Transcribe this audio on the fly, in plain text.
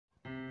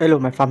Hello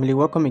my family,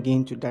 welcome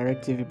again to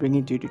Direct TV,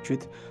 bringing to you the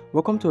truth.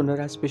 Welcome to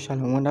another special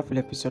and wonderful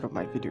episode of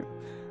my video.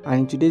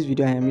 And in today's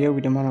video I am here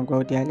with the man of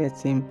God, the earlier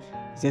team,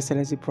 His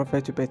Excellency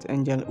Prophet Uebert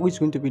Angel, who is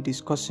going to be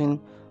discussing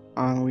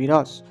with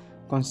us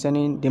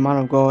concerning the man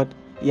of God,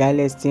 the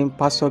earlier team,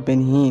 Pastor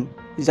Hinn.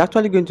 He's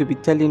actually going to be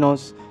telling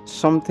us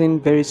something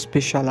very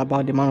special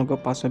about the man of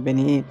God, Pastor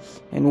Hinn,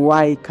 and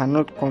why he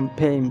cannot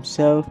compare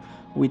himself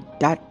with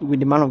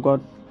the man of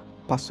God,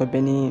 Pastor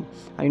Hinn.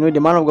 And you know,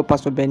 the man of God,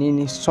 Pastor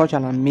Hinn, is such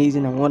an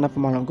amazing and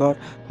wonderful man of God.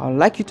 I would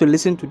like you to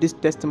listen to this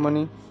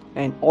testimony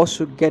and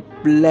also get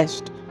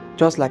blessed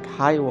just like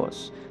I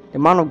was. The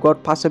man of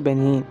God, Pastor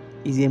Hinn,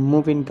 is a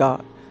moving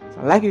God.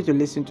 So I'd like you to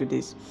listen to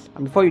this.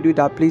 And before you do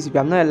that, please, if you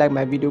have not liked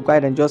my video, go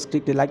ahead and just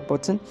click the like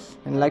button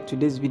and like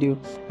today's video.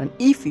 And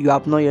if you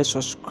have not yet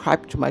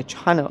subscribed to my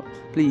channel,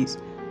 please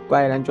go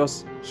ahead and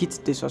just hit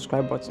the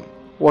subscribe button.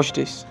 Watch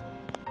this.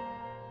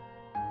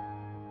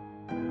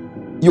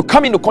 You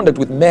come into contact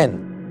with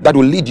men that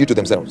will lead you to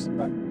themselves.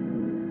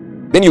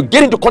 Then you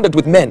get into contact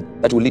with men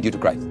that will lead you to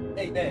Christ.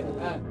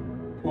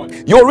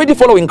 You're already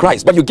following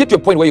Christ, but you get to a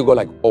point where you go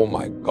like, oh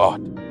my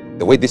God,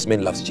 the way this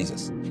man loves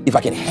Jesus. If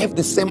I can have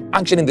the same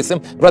action and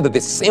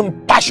the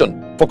same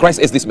passion for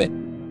Christ as this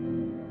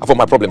man, half of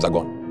my problems are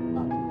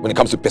gone. When it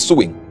comes to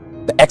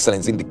pursuing the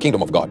excellence in the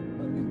kingdom of God.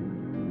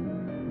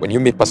 When you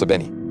meet Pastor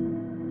Benny,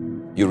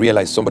 you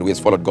realize somebody who has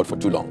followed God for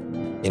too long.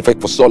 In fact,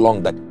 for so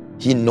long that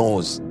he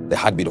knows the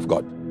heartbeat of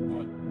God.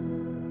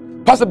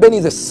 Pastor Benny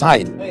is a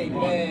sign.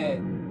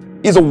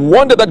 It's a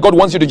wonder that God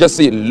wants you to just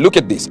say, look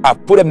at this.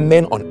 I've put a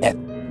man on earth.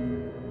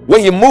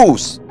 When he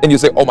moves, and you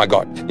say, oh my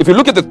God. If you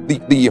look at the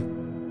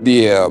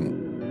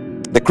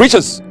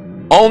creatures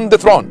on the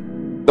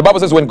throne, the Bible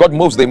says when God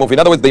moves, they move. In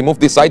other words, they move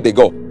this side, they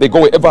go. They go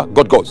wherever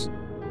God goes.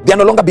 They are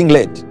no longer being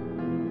led.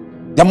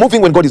 They are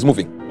moving when God is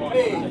moving.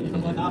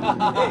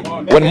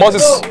 When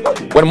Moses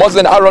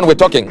and Aaron were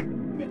talking,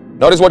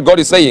 notice what God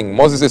is saying.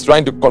 Moses is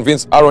trying to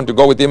convince Aaron to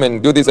go with him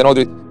and do this and all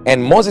this.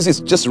 And Moses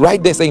is just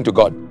right there saying to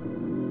God,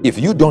 if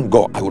you don't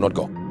go, I will not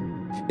go.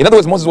 In other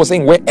words, Moses was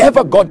saying,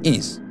 wherever God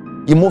is,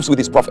 he moves with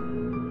his prophet.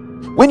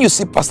 When you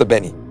see Pastor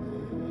Benny,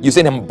 you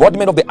see an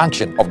embodiment of the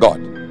action of God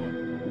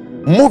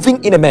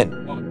moving in a man.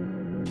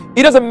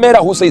 It doesn't matter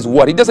who says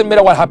what. It doesn't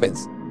matter what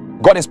happens.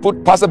 God has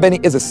put Pastor Benny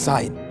as a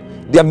sign.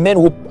 There are men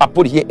who are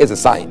put here as a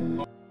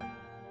sign.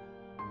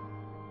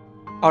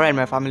 Alright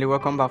my family,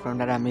 welcome back from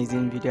that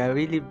amazing video. I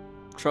really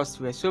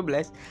trust we are so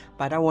blessed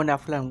by that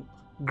wonderful and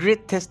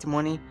great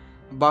testimony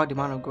about the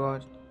man of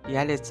God, the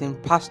earliest team,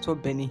 Pastor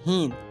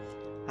Hinn.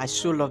 I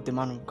so love the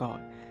man of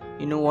God.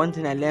 You know, one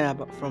thing I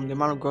learned from the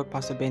man of God,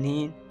 Pastor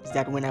Hinn, is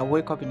that when I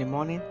wake up in the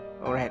morning,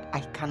 alright,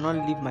 I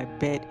cannot leave my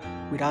bed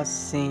without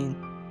saying,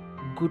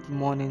 good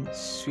morning,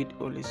 sweet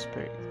Holy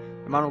Spirit.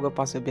 The man of God,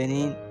 Pastor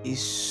Hinn,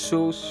 is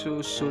so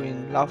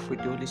in love with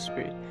the Holy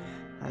Spirit.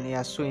 And he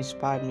has so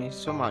inspired me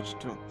so much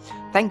too.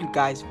 Thank you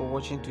guys for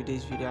watching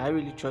today's video. I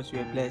really trust you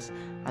are blessed,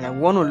 and I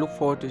want to look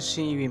forward to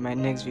seeing you in my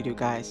next video,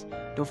 guys.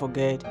 Don't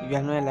forget, if you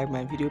have not liked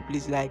my video,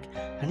 please like,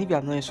 and if you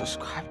have not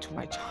subscribed to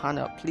my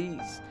channel,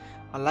 please,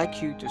 I'd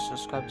like you to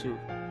subscribe to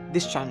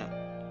this channel,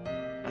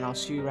 and I'll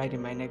see you right in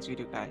my next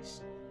video,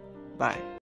 guys. Bye.